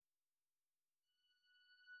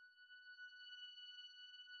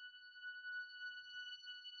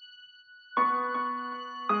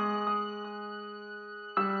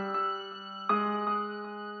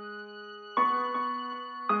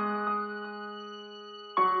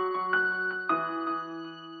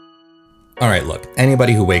Alright, look,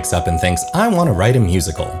 anybody who wakes up and thinks, I want to write a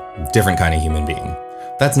musical, different kind of human being.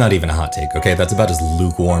 That's not even a hot take, okay? That's about as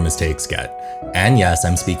lukewarm as takes get. And yes,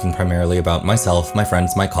 I'm speaking primarily about myself, my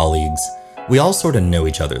friends, my colleagues. We all sort of know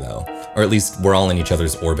each other though, or at least we're all in each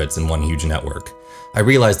other's orbits in one huge network. I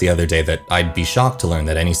realized the other day that I'd be shocked to learn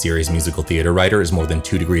that any serious musical theater writer is more than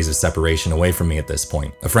 2 degrees of separation away from me at this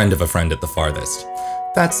point, a friend of a friend at the farthest.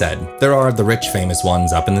 That said, there are the rich famous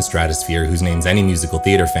ones up in the stratosphere whose names any musical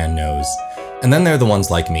theater fan knows, and then there are the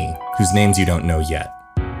ones like me, whose names you don't know yet.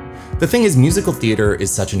 The thing is, musical theater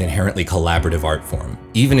is such an inherently collaborative art form.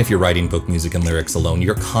 Even if you're writing book music and lyrics alone,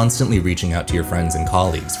 you're constantly reaching out to your friends and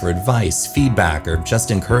colleagues for advice, feedback, or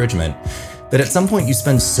just encouragement, that at some point you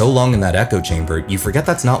spend so long in that echo chamber, you forget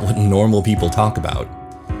that's not what normal people talk about.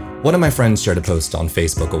 One of my friends shared a post on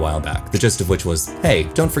Facebook a while back, the gist of which was, hey,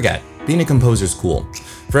 don't forget, being a composer's cool.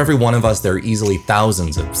 For every one of us, there are easily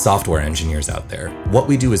thousands of software engineers out there. What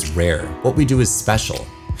we do is rare. What we do is special.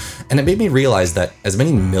 And it made me realize that as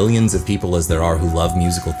many millions of people as there are who love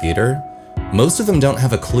musical theater, most of them don't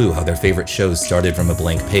have a clue how their favorite shows started from a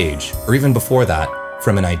blank page, or even before that,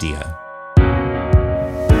 from an idea.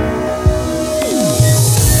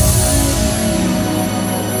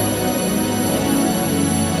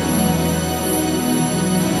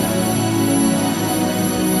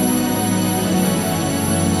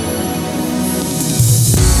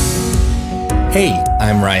 Hey,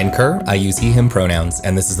 I'm Ryan Kerr, I use he, him pronouns,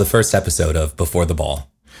 and this is the first episode of Before the Ball.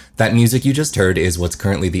 That music you just heard is what's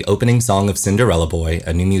currently the opening song of Cinderella Boy,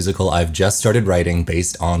 a new musical I've just started writing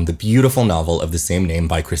based on the beautiful novel of the same name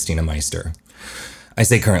by Christina Meister. I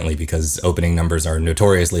say currently because opening numbers are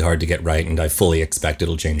notoriously hard to get right, and I fully expect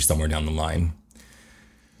it'll change somewhere down the line.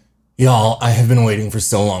 Y'all, I have been waiting for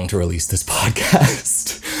so long to release this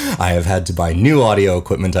podcast. I have had to buy new audio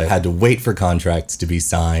equipment, I've had to wait for contracts to be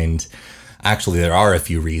signed. Actually, there are a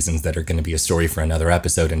few reasons that are going to be a story for another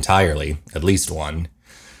episode entirely, at least one.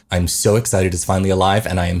 I'm so excited it's finally alive,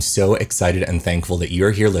 and I am so excited and thankful that you're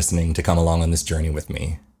here listening to come along on this journey with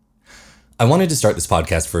me. I wanted to start this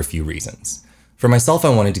podcast for a few reasons. For myself, I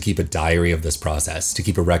wanted to keep a diary of this process, to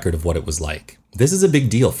keep a record of what it was like. This is a big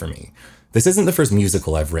deal for me. This isn't the first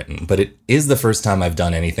musical I've written, but it is the first time I've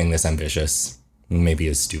done anything this ambitious, maybe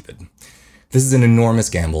as stupid. This is an enormous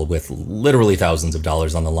gamble with literally thousands of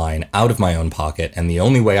dollars on the line out of my own pocket, and the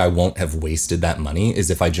only way I won't have wasted that money is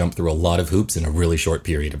if I jump through a lot of hoops in a really short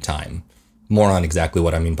period of time. More on exactly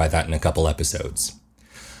what I mean by that in a couple episodes.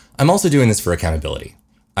 I'm also doing this for accountability.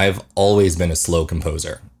 I've always been a slow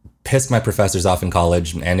composer. Pissed my professors off in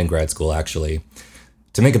college and in grad school, actually.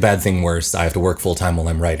 To make a bad thing worse, I have to work full-time while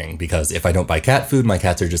I'm writing, because if I don't buy cat food, my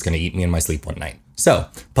cats are just going to eat me in my sleep one night. So,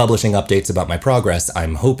 publishing updates about my progress,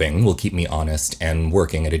 I'm hoping, will keep me honest and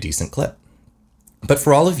working at a decent clip. But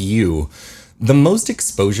for all of you, the most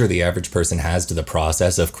exposure the average person has to the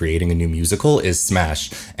process of creating a new musical is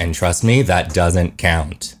Smash, and trust me, that doesn't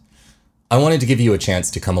count. I wanted to give you a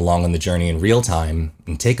chance to come along on the journey in real time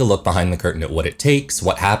and take a look behind the curtain at what it takes,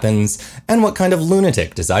 what happens, and what kind of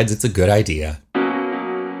lunatic decides it's a good idea.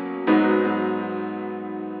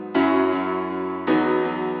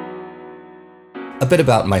 A bit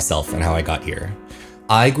about myself and how I got here.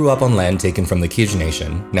 I grew up on land taken from the Kij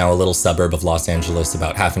Nation, now a little suburb of Los Angeles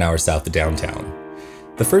about half an hour south of downtown.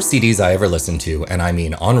 The first CDs I ever listened to, and I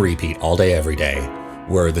mean on repeat all day every day,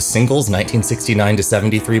 were the singles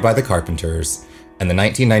 1969-73 by the Carpenters and the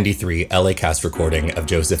 1993 LA cast recording of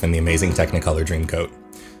Joseph and the Amazing Technicolor Dreamcoat.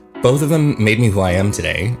 Both of them made me who I am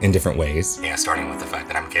today, in different ways. Yeah, starting with the fact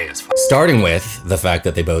that I'm gay as fuck. Starting with the fact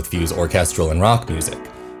that they both fuse orchestral and rock music.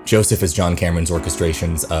 Joseph is John Cameron's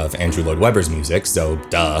orchestrations of Andrew Lloyd Webber's music, so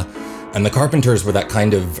duh. And the Carpenters were that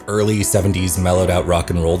kind of early 70s mellowed out rock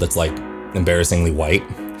and roll that's like embarrassingly white.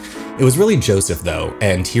 It was really Joseph though,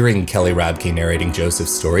 and hearing Kelly Rabke narrating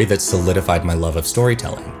Joseph's story that solidified my love of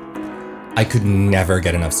storytelling. I could never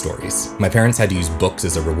get enough stories. My parents had to use books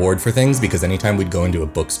as a reward for things because anytime we'd go into a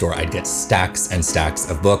bookstore, I'd get stacks and stacks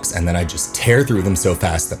of books, and then I'd just tear through them so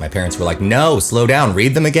fast that my parents were like, no, slow down,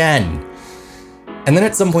 read them again. And then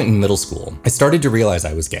at some point in middle school, I started to realize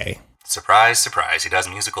I was gay. Surprise, surprise, he does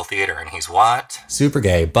musical theater and he's what? Super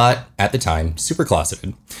gay, but at the time, super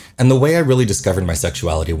closeted. And the way I really discovered my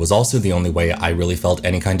sexuality was also the only way I really felt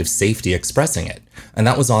any kind of safety expressing it, and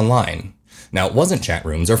that was online. Now, it wasn't chat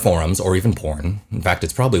rooms or forums or even porn. In fact,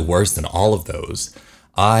 it's probably worse than all of those.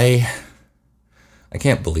 I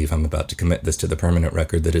can't believe I'm about to commit this to the permanent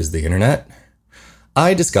record that is the internet.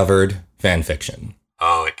 I discovered fan fiction.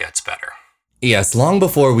 Oh, it gets better. Yes, long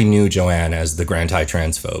before we knew Joanne as the Grand High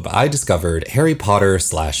Transphobe, I discovered Harry Potter /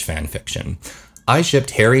 fanfiction. I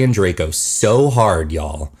shipped Harry and Draco so hard,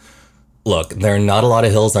 y'all. Look, there are not a lot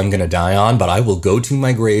of hills I'm gonna die on, but I will go to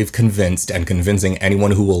my grave convinced and convincing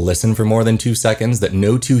anyone who will listen for more than 2 seconds that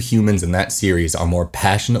no two humans in that series are more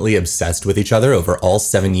passionately obsessed with each other over all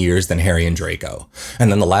 7 years than Harry and Draco.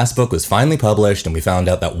 And then the last book was finally published and we found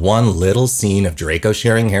out that one little scene of Draco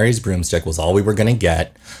sharing Harry's broomstick was all we were gonna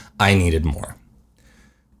get. I needed more.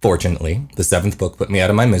 Fortunately, the 7th book put me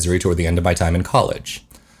out of my misery toward the end of my time in college.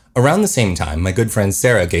 Around the same time, my good friend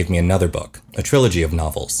Sarah gave me another book, a trilogy of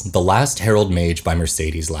novels, The Last Herald Mage by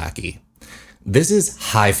Mercedes Lackey. This is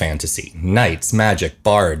high fantasy, knights, magic,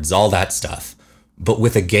 bards, all that stuff, but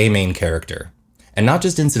with a gay main character. And not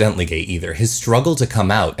just incidentally gay either, his struggle to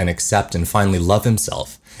come out and accept and finally love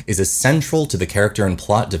himself is as central to the character and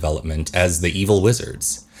plot development as the evil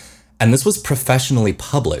wizards. And this was professionally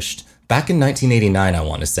published back in 1989, I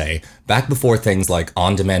want to say, back before things like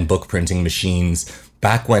on-demand book printing machines,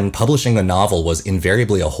 back when publishing a novel was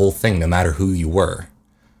invariably a whole thing no matter who you were.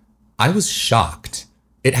 I was shocked.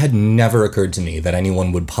 It had never occurred to me that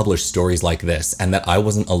anyone would publish stories like this and that I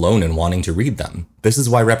wasn't alone in wanting to read them. This is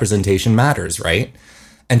why representation matters, right?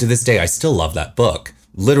 And to this day, I still love that book.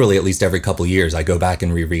 Literally, at least every couple years, I go back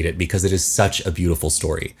and reread it because it is such a beautiful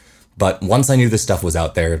story. But once I knew this stuff was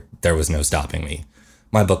out there, there was no stopping me.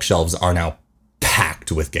 My bookshelves are now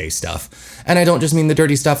packed with gay stuff. And I don't just mean the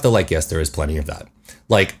dirty stuff, though, like, yes, there is plenty of that.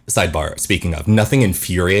 Like, sidebar, speaking of, nothing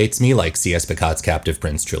infuriates me like C.S. Picot's Captive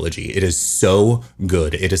Prince trilogy. It is so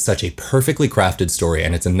good. It is such a perfectly crafted story,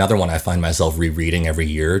 and it's another one I find myself rereading every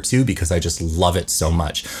year or two because I just love it so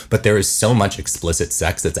much. But there is so much explicit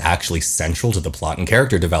sex that's actually central to the plot and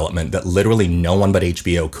character development that literally no one but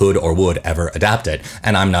HBO could or would ever adapt it,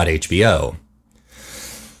 and I'm not HBO.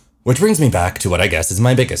 Which brings me back to what I guess is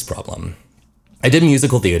my biggest problem. I did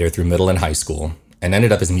musical theater through middle and high school, and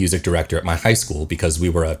ended up as music director at my high school because we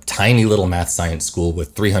were a tiny little math science school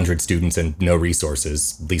with 300 students and no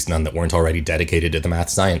resources, at least none that weren't already dedicated to the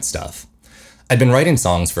math science stuff. I'd been writing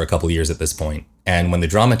songs for a couple years at this point, and when the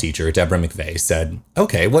drama teacher, Deborah McVeigh, said,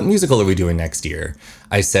 "Okay, what musical are we doing next year?"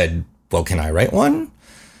 I said, "Well, can I write one?"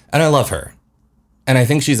 And I love her. And I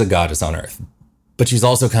think she's a goddess on earth. But she's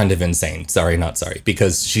also kind of insane,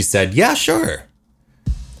 because she said, "Yeah, sure."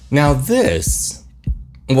 Now this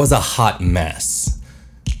was a hot mess.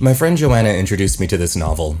 My friend Joanna introduced me to this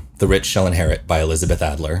novel, The Rich Shall Inherit by Elizabeth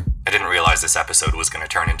Adler. I didn't realize this episode was going to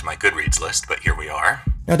turn into my Goodreads list, but here we are.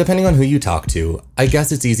 Now, depending on who you talk to, I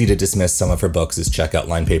guess it's easy to dismiss some of her books as checkout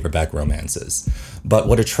line paperback romances. But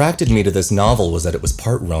what attracted me to this novel was that it was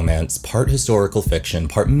part romance, part historical fiction,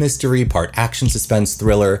 part mystery, part action suspense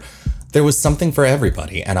thriller. There was something for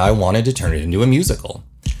everybody, and I wanted to turn it into a musical.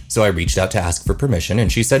 So I reached out to ask for permission,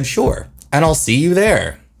 and she said, "Sure, and I'll see you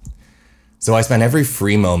there." So I spent every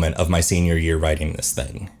free moment of my senior year writing this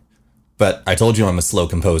thing. But I told you I'm a slow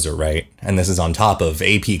composer, right? And this is on top of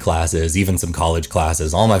AP classes, even some college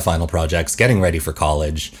classes, all my final projects, getting ready for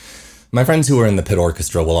college. My friends who are in the pit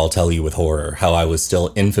orchestra will all tell you with horror how I was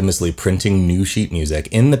still infamously printing new sheet music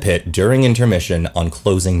in the pit during intermission on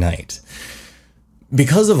closing night.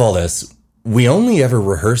 Because of all this, we only ever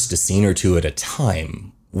rehearsed a scene or two at a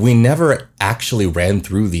time. We never actually ran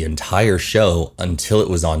through the entire show until it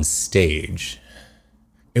was on stage.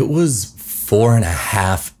 It was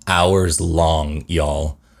 4.5 hours long,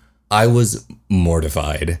 y'all. I was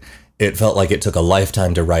mortified. It felt like it took a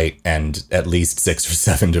lifetime to write and at least 6 or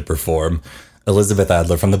 7 to perform. Elizabeth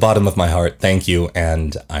Adler, from the bottom of my heart, thank you,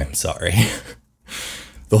 and I'm sorry.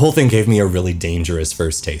 The whole thing gave me a really dangerous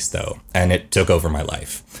first taste, though, and it took over my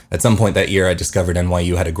life. At some point that year, I discovered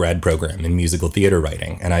NYU had a grad program in musical theater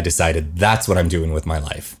writing, and I decided that's what I'm doing with my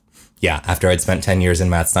life. Yeah, after I'd spent 10 years in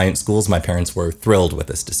math science schools, my parents were thrilled with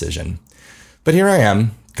this decision. But here I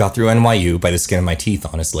am, got through NYU by the skin of my teeth,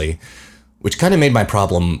 honestly, which kind of made my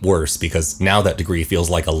problem worse because now that degree feels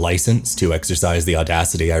like a license to exercise the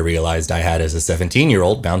audacity I realized I had as a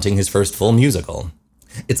 17-year-old mounting his first full musical.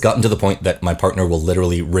 It's gotten to the point that my partner will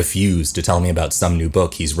literally refuse to tell me about some new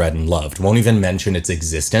book he's read and loved, won't even mention its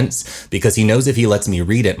existence, because he knows if he lets me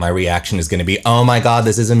read it, my reaction is going to be, "Oh my god,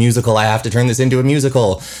 this is a musical, I have to turn this into a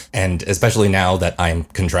musical." And especially now that I'm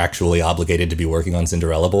contractually obligated to be working on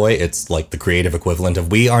Cinderella Boy, it's like the creative equivalent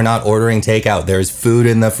of, "We are not ordering takeout, there's food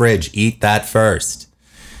in the fridge, eat that first."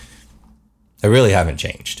 I really haven't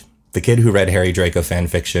changed. The kid who read Harry Draco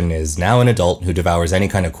fanfiction is now an adult who devours any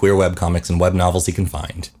kind of queer web comics and web novels he can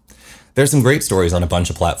find. There's some great stories on a bunch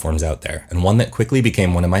of platforms out there, and one that quickly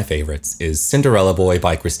became one of my favorites is Cinderella Boy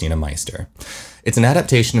by Christina Meister. It's an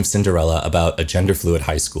adaptation of Cinderella about a gender-fluid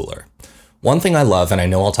high schooler. One thing I love, and I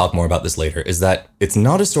know I'll talk more about this later, is that it's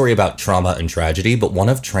not a story about trauma and tragedy, but one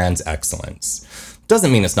of trans excellence.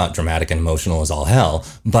 Doesn't mean it's not dramatic and emotional as all hell,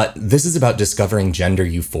 but this is about discovering gender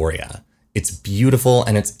euphoria. It's beautiful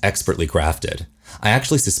and it's expertly crafted. I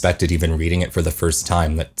actually suspected, even reading it for the first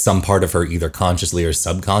time, that some part of her either consciously or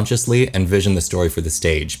subconsciously envisioned the story for the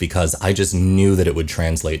stage, because I just knew that it would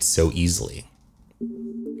translate so easily.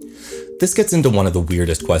 This gets into one of the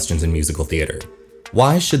weirdest questions in musical theater.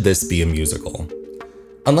 Why should this be a musical?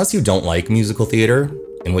 Unless you don't like musical theater,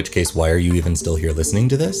 in which case why are you even still here listening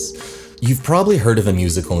to this? You've probably heard of a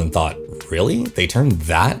musical and thought, really? They turned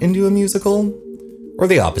that into a musical? Or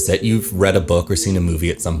the opposite, you've read a book or seen a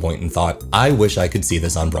movie at some point and thought, I wish I could see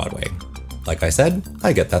this on Broadway. Like I said,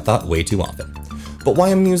 I get that thought way too often. But why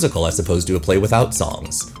a musical as opposed to a play without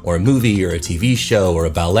songs? Or a movie, or a TV show, or a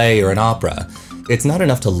ballet, or an opera? It's not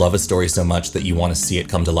enough to love a story so much that you want to see it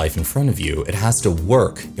come to life in front of you. It has to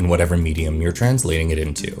work in whatever medium you're translating it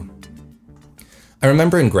into. I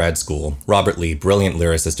remember in grad school, Robert Lee, brilliant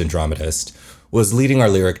lyricist and dramatist, was leading our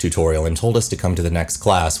lyric tutorial and told us to come to the next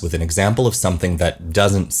class with an example of something that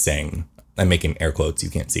doesn't sing. I'm making air quotes, you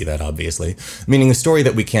can't see that obviously. Meaning a story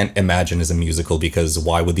that we can't imagine as a musical, because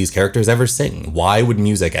why would these characters ever sing? Why would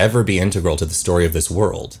music ever be integral to the story of this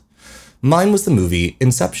world? Mine was the movie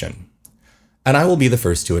Inception. And I will be the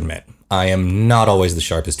first to admit, I am not always the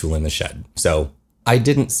sharpest tool in the shed. So I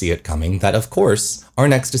didn't see it coming that, of course, our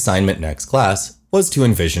next assignment next class was to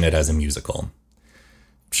envision it as a musical.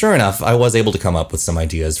 Sure enough, I was able to come up with some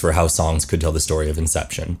ideas for how songs could tell the story of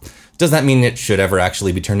Inception. Does that mean it should ever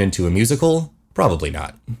actually be turned into a musical? Probably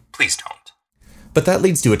not. Please don't. But that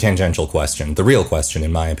leads to a tangential question, the real question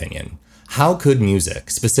in my opinion. How could music,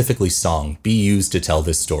 specifically song, be used to tell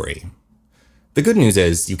this story? The good news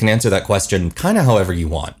is, you can answer that question kinda however you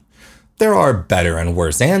want. There are better and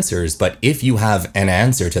worse answers, but if you have an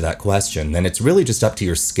answer to that question, then it's really just up to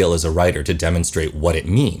your skill as a writer to demonstrate what it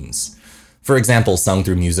means. For example, sung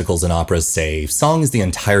through musicals and operas say, song is the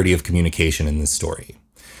entirety of communication in this story.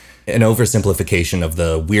 An oversimplification of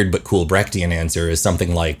the weird but cool Brechtian answer is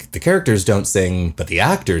something like, the characters don't sing, but the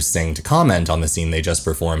actors sing to comment on the scene they just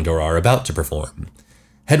performed or are about to perform.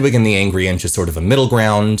 Hedwig and the Angry Inch is sort of a middle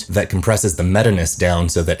ground that compresses the meta-ness down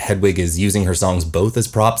so that Hedwig is using her songs both as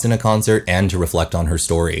props in a concert and to reflect on her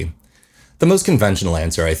story. The most conventional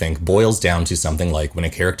answer, I think, boils down to something like when a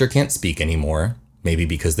character can't speak anymore, maybe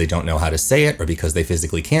because they don't know how to say it or because they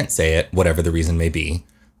physically can't say it, whatever the reason may be,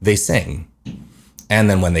 they sing. And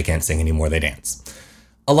then when they can't sing anymore, they dance.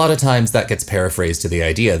 A lot of times that gets paraphrased to the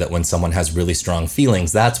idea that when someone has really strong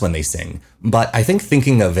feelings, that's when they sing. But I think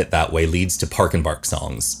thinking of it that way leads to Park and Bark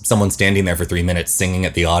songs. Someone standing there for 3 minutes singing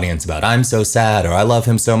at the audience about I'm so sad or I love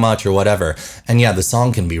him so much or whatever. And yeah, the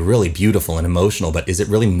song can be really beautiful and emotional, but is it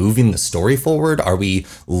really moving the story forward? Are we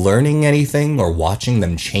learning anything or watching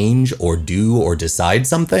them change or do or decide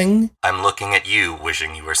something? I'm looking at you,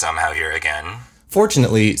 wishing you were somehow here again.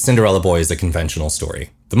 Fortunately, Cinderella Boy is a conventional story.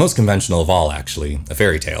 The most conventional of all, actually, a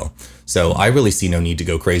fairy tale. So I really see no need to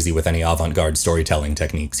go crazy with any avant-garde storytelling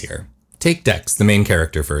techniques here. Take Dex, the main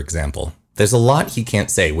character, for example. There's a lot he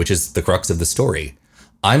can't say, which is the crux of the story.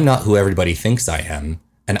 I'm not who everybody thinks I am,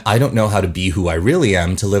 and I don't know how to be who I really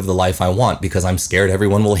am to live the life I want because I'm scared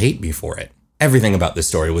everyone will hate me for it. Everything about this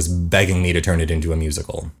story was begging me to turn it into a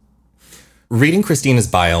musical. Reading Christina's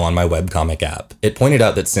bio on my webcomic app, it pointed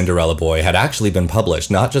out that Cinderella Boy had actually been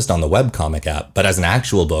published not just on the webcomic app, but as an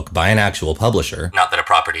actual book by an actual publisher. Not that a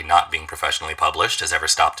property not being professionally published has ever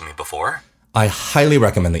stopped me before. I highly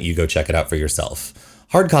recommend that you go check it out for yourself.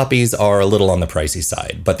 Hard copies are a little on the pricey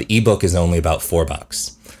side, but the ebook is only about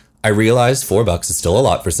 $4. I realize $4 is still a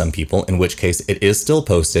lot for some people, in which case it is still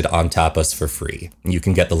posted on Tapas for free. You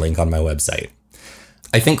can get the link on my website.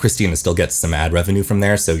 I think Christina still gets some ad revenue from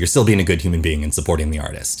there, so you're still being a good human being and supporting the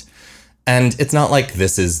artist. And it's not like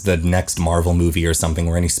this is the next Marvel movie or something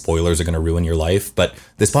where any spoilers are going to ruin your life, but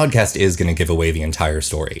this podcast is going to give away the entire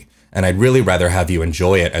story. And I'd really rather have you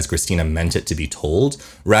enjoy it as Christina meant it to be told,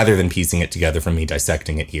 rather than piecing it together from me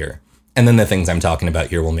dissecting it here. And then the things I'm talking about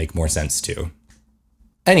here will make more sense too.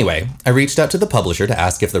 Anyway, I reached out to the publisher to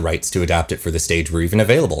ask if the rights to adapt it for the stage were even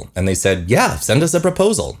available, and they said, yeah, send us a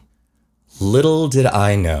proposal. Little did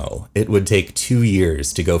I know, it would take 2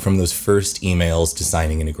 years to go from those first emails to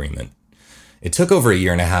signing an agreement. It took over 1.5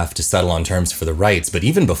 years to settle on terms for the rights, but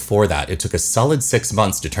even before that, it took a solid 6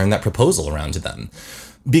 months to turn that proposal around to them.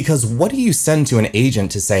 Because what do you send to an agent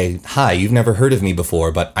to say, hi, you've never heard of me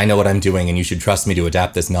before, but I know what I'm doing and you should trust me to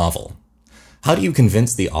adapt this novel? How do you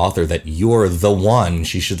convince the author that you're the one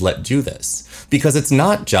she should let do this? Because it's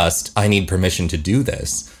not just, I need permission to do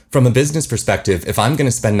this. From a business perspective, if I'm going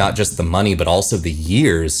to spend not just the money, but also the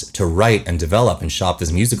years to write and develop and shop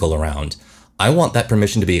this musical around, I want that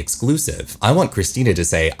permission to be exclusive. I want Christina to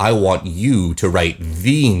say, I want you to write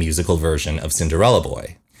the musical version of Cinderella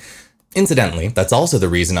Boy. Incidentally, that's also the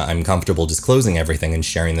reason I'm comfortable disclosing everything and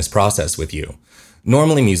sharing this process with you.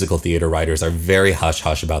 Normally, musical theater writers are very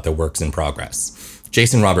hush-hush about their works in progress.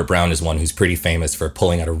 Jason Robert Brown is one who's pretty famous for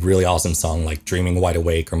pulling out a really awesome song like Dreaming Wide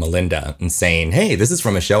Awake or Melinda and saying, hey, this is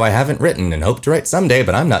from a show I haven't written and hope to write someday,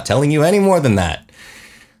 but I'm not telling you any more than that.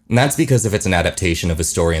 And that's because if it's an adaptation of a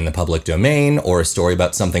story in the public domain or a story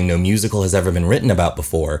about something no musical has ever been written about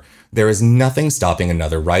before, there is nothing stopping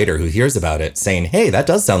another writer who hears about it saying, hey, that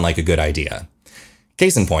does sound like a good idea.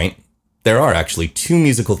 Case in point, there are actually 2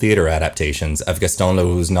 musical theater adaptations of Gaston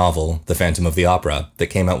Leroux's novel, The Phantom of the Opera, that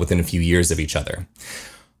came out within a few years of each other.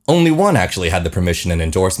 Only one actually had the permission and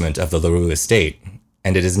endorsement of the Leroux estate,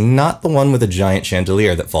 and it is not the one with a giant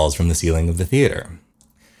chandelier that falls from the ceiling of the theater.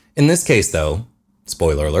 In this case, though,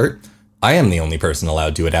 spoiler alert, I am the only person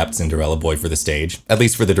allowed to adapt Cinderella Boy for the stage, at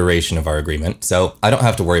least for the duration of our agreement, so I don't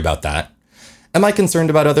have to worry about that. Am I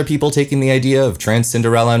concerned about other people taking the idea of trans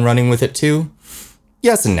Cinderella and running with it too?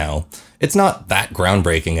 Yes and no. It's not that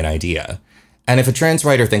groundbreaking an idea. And if a trans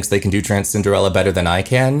writer thinks they can do trans Cinderella better than I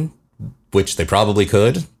can, which they probably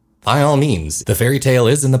could, by all means, the fairy tale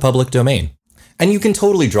is in the public domain. And you can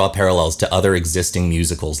totally draw parallels to other existing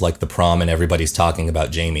musicals like The Prom and Everybody's Talking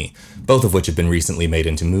About Jamie, both of which have been recently made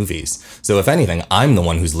into movies. So if anything, I'm the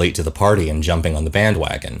one who's late to the party and jumping on the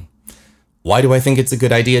bandwagon. Why do I think it's a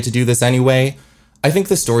good idea to do this anyway? I think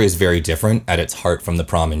the story is very different at its heart from The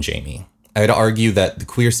Prom and Jamie. I'd argue that the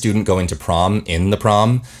queer student going to prom in The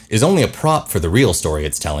Prom is only a prop for the real story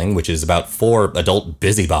it's telling, which is about 4 adult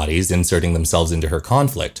busybodies inserting themselves into her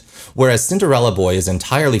conflict, whereas Cinderella Boy is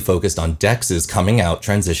entirely focused on Dex's coming out,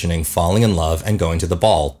 transitioning, falling in love, and going to the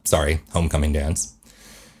ball. Homecoming dance.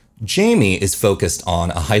 Jamie is focused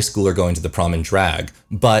on a high schooler going to the prom in drag,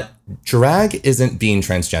 but drag isn't being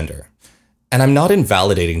transgender. And I'm not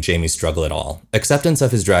invalidating Jamie's struggle at all. Acceptance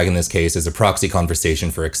of his drag in this case is a proxy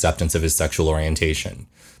conversation for acceptance of his sexual orientation.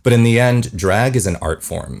 But in the end, drag is an art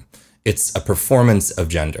form. It's a performance of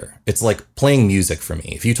gender. It's like playing music for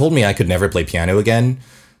me. If you told me I could never play piano again,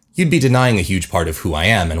 you'd be denying a huge part of who I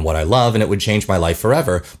am and what I love, and it would change my life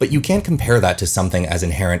forever. But you can't compare that to something as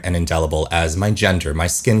inherent and indelible as my gender, my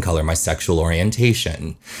skin color, my sexual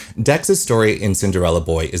orientation. Dex's story in Cinderella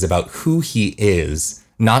Boy is about who he is,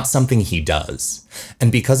 not something he does.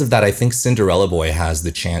 And because of that, I think Cinderella Boy has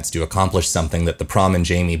the chance to accomplish something that The Prom and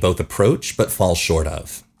Jamie both approach but fall short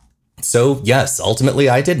of. So yes, ultimately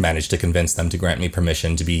I did manage to convince them to grant me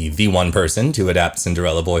permission to be the one person to adapt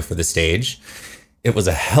Cinderella Boy for the stage. It was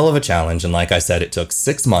a hell of a challenge, and like I said, it took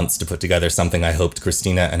 6 months to put together something I hoped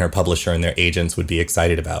Christina and her publisher and their agents would be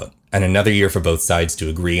excited about, and another year for both sides to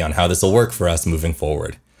agree on how this will work for us moving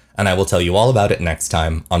forward. And I will tell you all about it next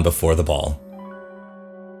time on Before the Ball.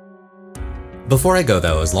 Before I go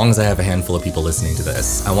though, as long as I have a handful of people listening to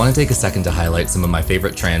this, I want to take a second to highlight some of my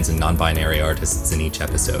favorite trans and non-binary artists in each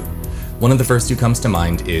episode. One of the first who comes to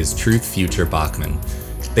mind is Truth Future Bachman.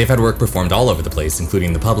 They've had work performed all over the place,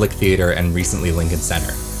 including the Public Theater and recently Lincoln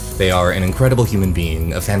Center. They are an incredible human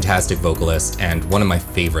being, a fantastic vocalist, and one of my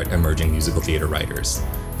favorite emerging musical theater writers.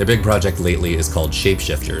 Their big project lately is called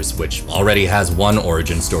Shapeshifters, which already has one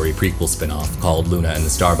origin story prequel spin-off called Luna and the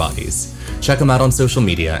Starbodies. Check them out on social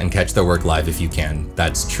media and catch their work live if you can.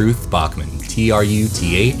 That's Truth Bachman,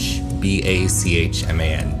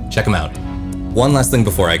 TruthBachman. Check them out. One last thing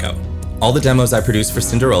before I go. All the demos I produced for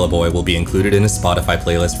Cinderella Boy will be included in a Spotify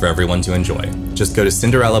playlist for everyone to enjoy. Just go to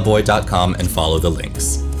cinderellaboy.com and follow the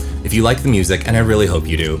links. If you like the music, and I really hope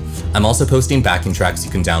you do, I'm also posting backing tracks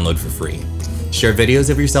you can download for free. Share videos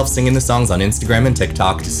of yourself singing the songs on Instagram and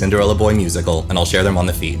TikTok to Cinderella Boy Musical, and I'll share them on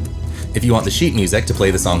the feed. If you want the sheet music to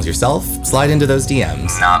play the songs yourself, slide into those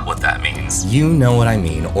DMs. Not what that means. You know what I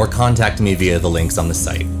mean, or contact me via the links on the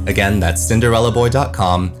site. Again, that's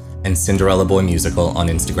cinderellaboy.com and Cinderella Boy Musical on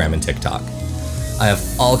Instagram and TikTok. I have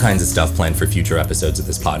all kinds of stuff planned for future episodes of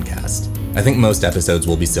this podcast. I think most episodes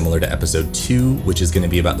will be similar to episode 2, which is going to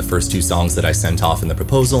be about the first 2 songs that I sent off in the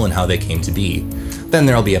proposal and how they came to be. Then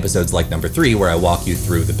there'll be episodes like number 3, where I walk you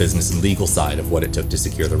through the business and legal side of what it took to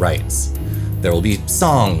secure the rights. There will be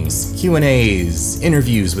songs, Q&As,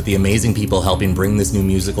 interviews with the amazing people helping bring this new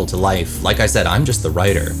musical to life. Like I said, I'm just the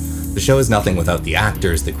writer. The show is nothing without the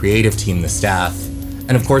actors, the creative team, the staff,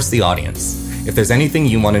 and of course the audience. If there's anything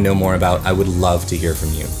you want to know more about, I would love to hear from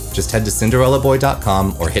you. Just head to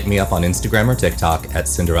cinderellaboy.com or hit me up on Instagram or TikTok at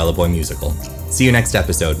Cinderella Boy Musical. See you next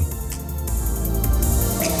episode.